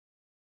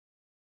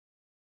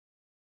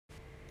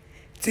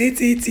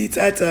Titi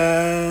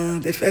tata,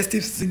 the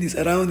festive season is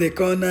around the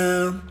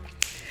corner.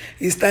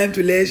 It's time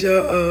to leisure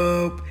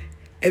up.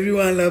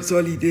 Everyone loves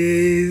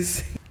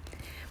holidays.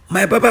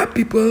 My Baba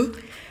people,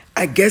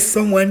 I guess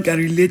someone can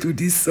relate to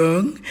this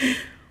song.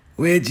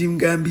 Where Jim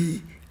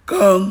Gambi,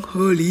 Kong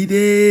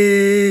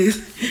holidays.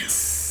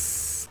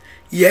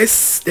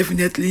 Yes,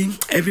 definitely.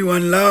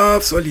 Everyone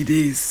loves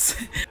holidays.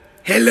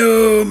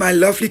 Hello, my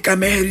lovely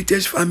Khmer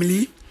Heritage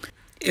family.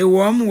 A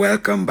warm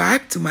welcome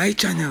back to my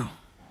channel.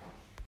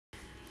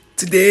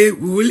 Today,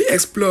 we will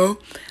explore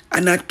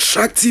an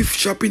attractive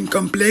shopping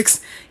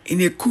complex in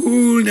a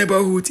cool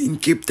neighborhood in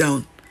Cape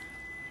Town.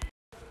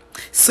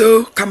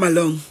 So, come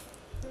along.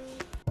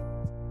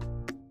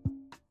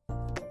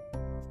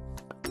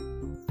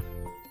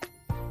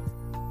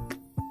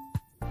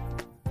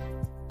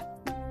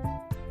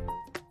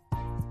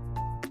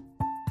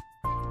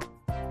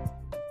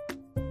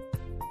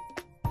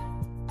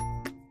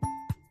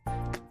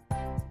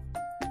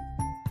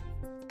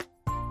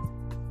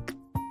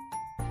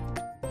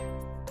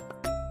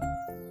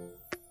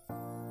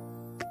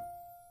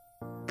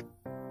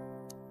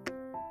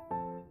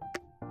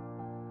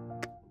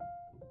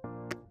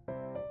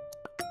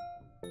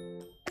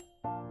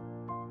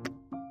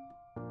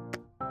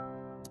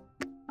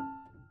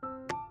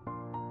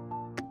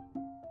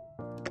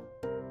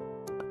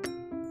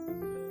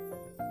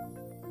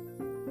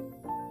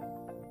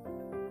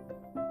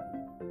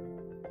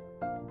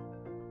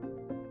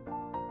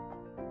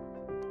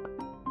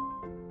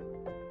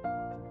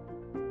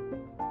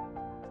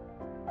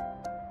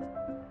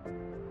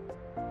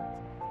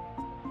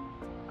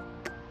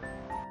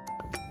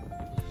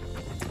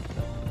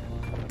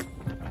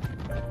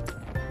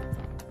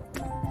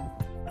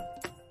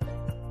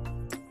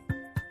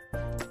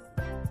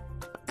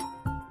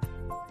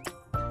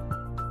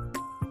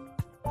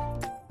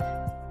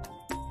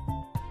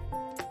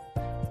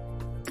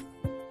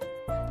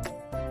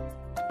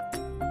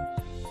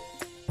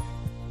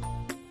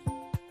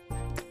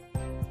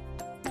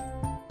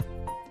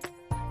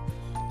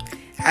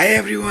 Hi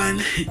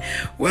everyone,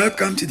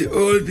 welcome to the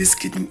Old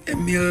Biscuit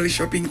Mill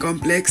shopping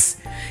complex.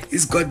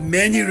 It's got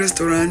many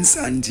restaurants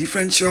and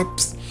different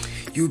shops.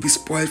 You'll be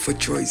spoiled for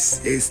choice.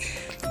 There's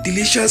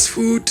delicious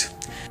food.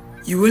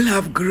 You will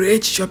have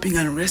great shopping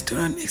and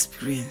restaurant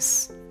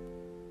experience.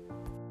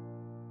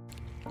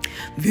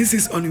 This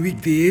is on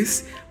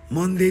weekdays,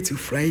 Monday to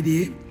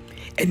Friday,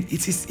 and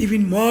it is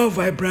even more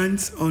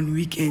vibrant on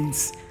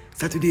weekends,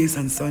 Saturdays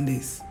and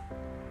Sundays.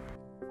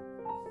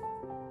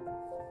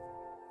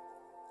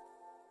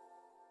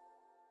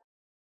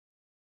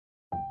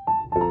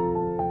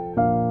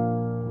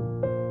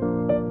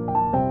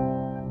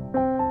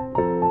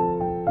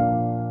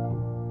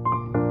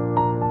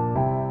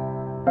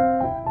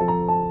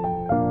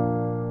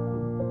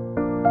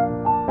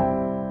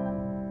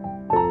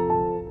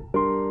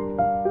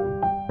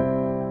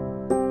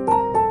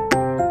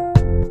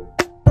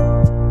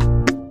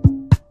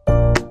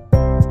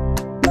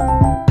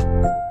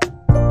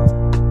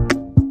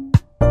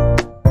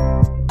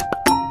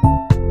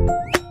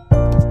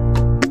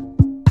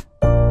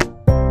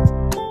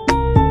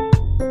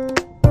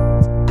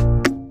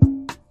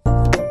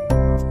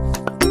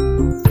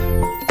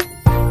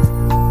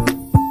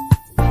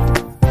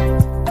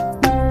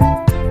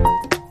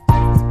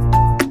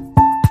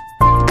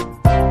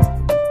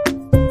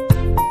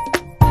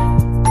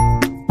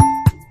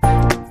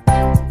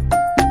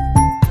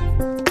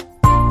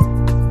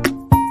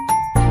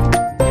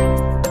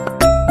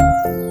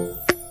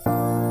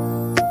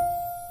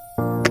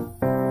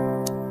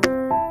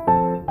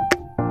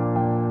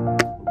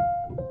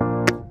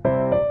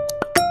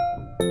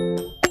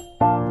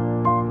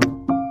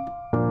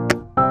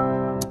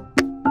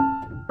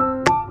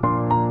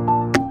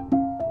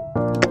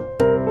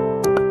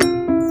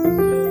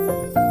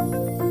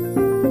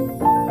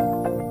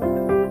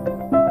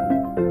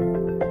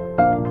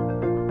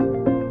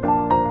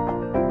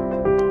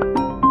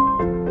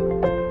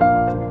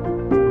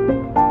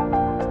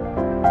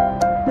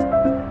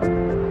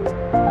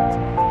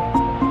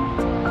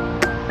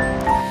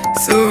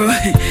 So,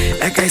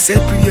 like I said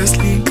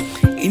previously,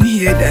 in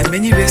here there are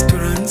many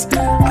restaurants,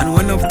 and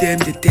one of them,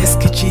 the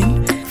Test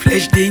Kitchen,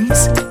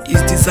 Fledglings,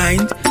 is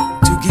designed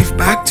to give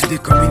back to the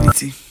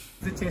community.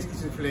 The Test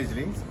Kitchen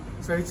Fledglings,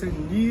 so it's a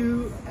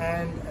new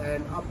and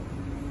an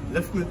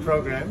upliftment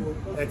program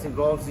that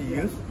involves the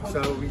youth.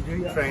 So we're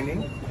doing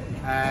training,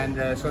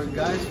 and so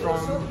guys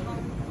from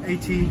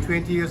 18,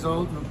 20 years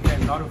old who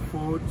cannot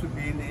afford to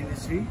be in the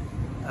industry,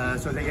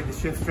 so they get the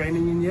chef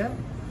training in here.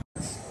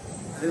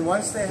 And then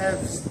once they have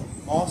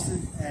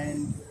mastered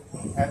and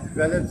have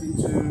developed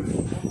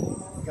into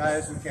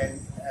guys who can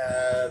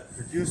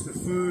produce the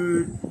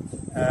food,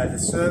 the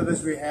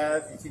service we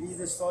have, you can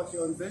either start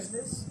your own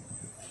business,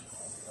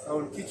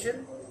 own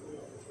kitchen.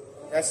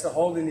 That's the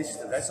whole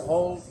initiative. That's the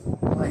whole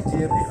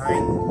idea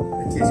behind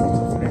the Test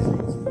Kitchen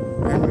Fledglings.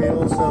 And we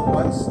also,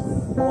 once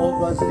the old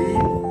ones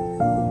leave,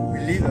 we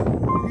leave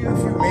a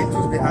few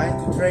mentors behind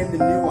to train the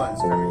new ones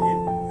coming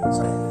in.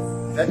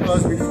 So That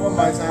was before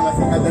my time. I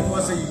think that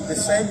was the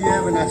same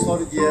year when I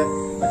started here,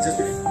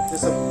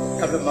 just a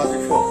couple of months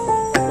before.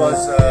 It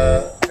was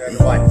the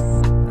wife.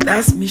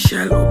 That's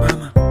Michelle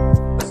Obama.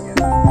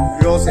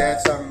 We also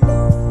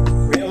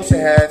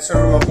had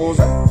Cyril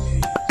Ramaphosa.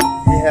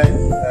 He had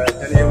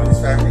done here with his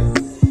family.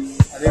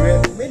 And there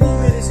were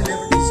many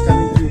celebrities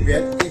coming through. We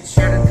had Ed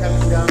Sheeran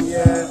coming down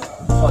here.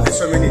 Oh, there's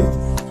so many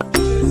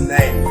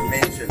names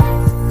mentioned.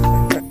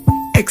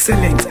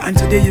 Excellent. And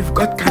today you've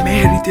got Khmer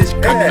Heritage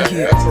coming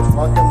here. That's it.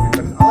 Welcome. We've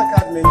got an a la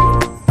carte menu.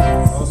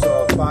 Also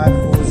a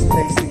 5-course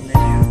tasting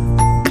menu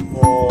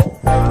for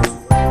those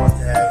who want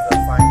to have a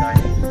fine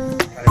dining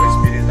kind of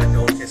experience like the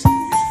Old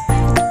Testament used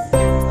to be.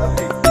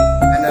 Lovely.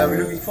 And we're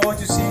looking forward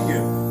to seeing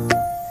you.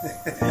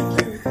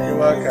 You're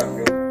welcome.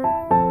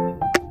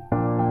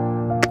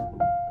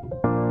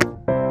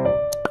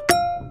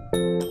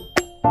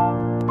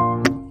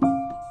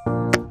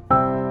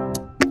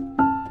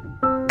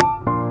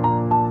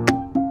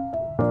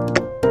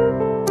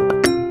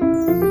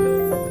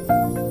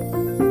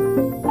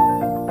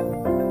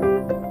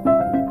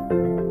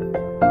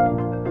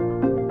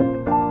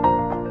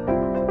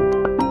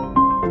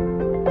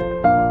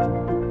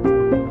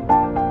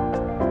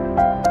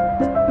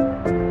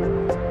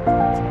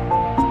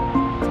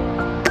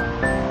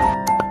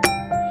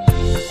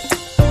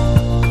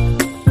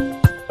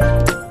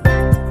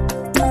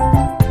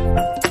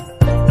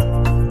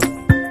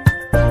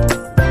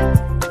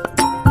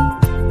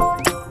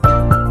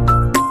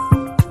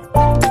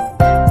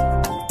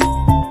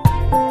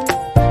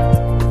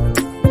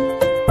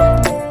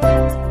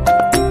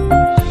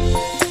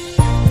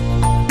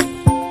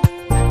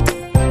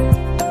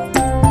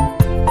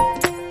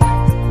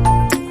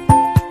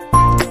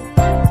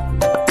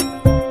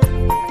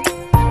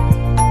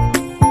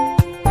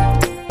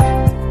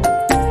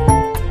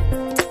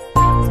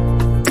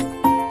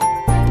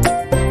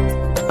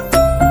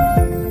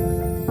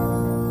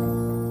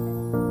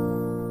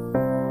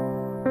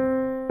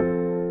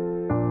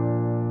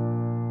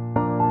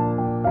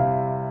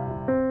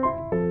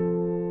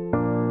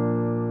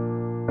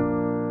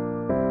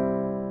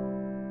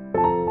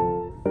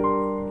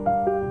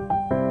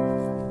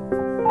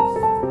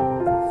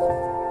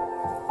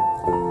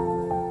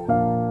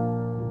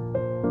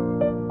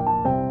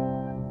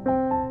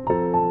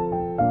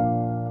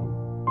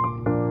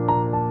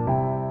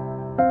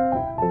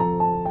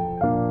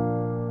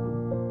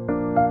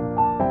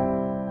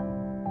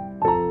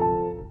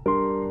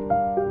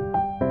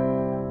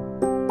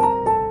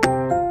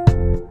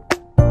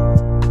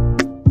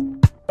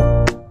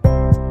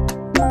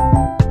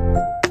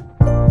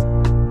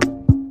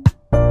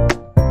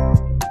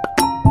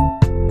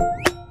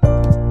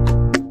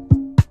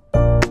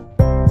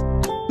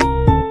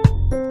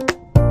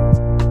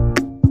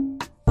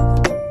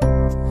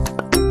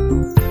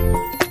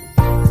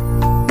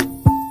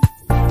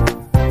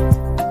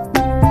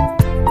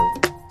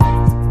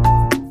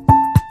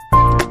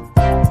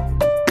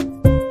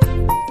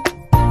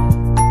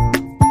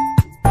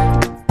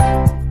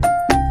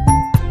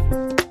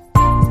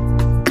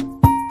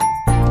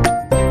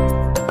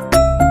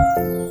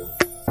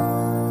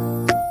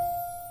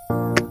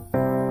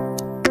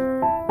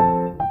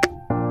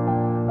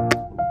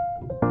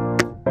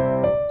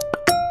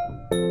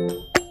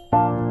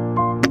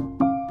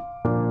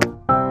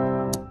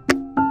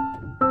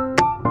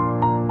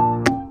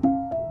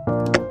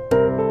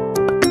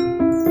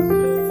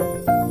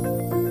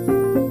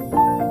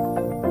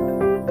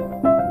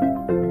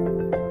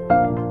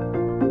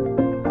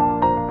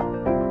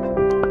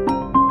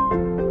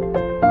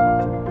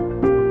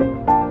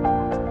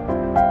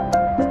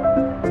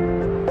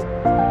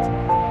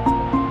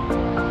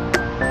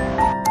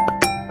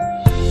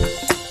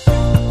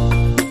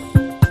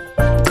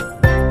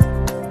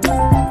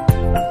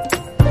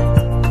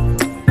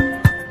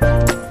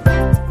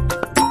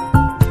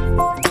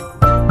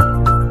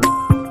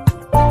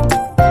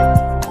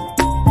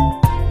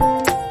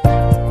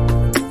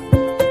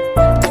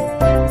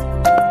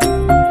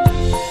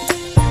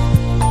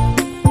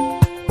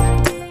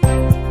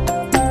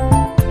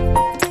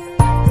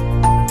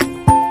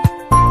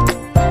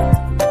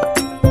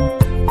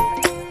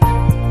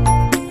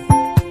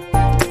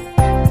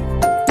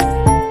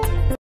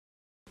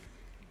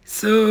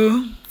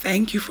 So,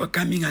 thank you for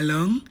coming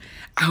along.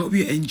 I hope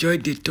you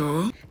enjoyed the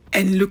tour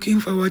and looking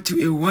forward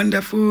to a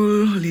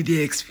wonderful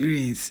holiday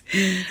experience.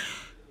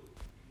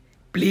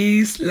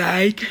 Please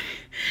like,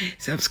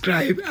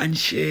 subscribe, and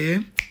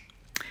share.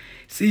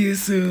 See you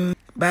soon.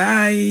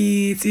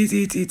 Bye.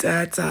 Titi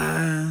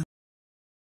tata.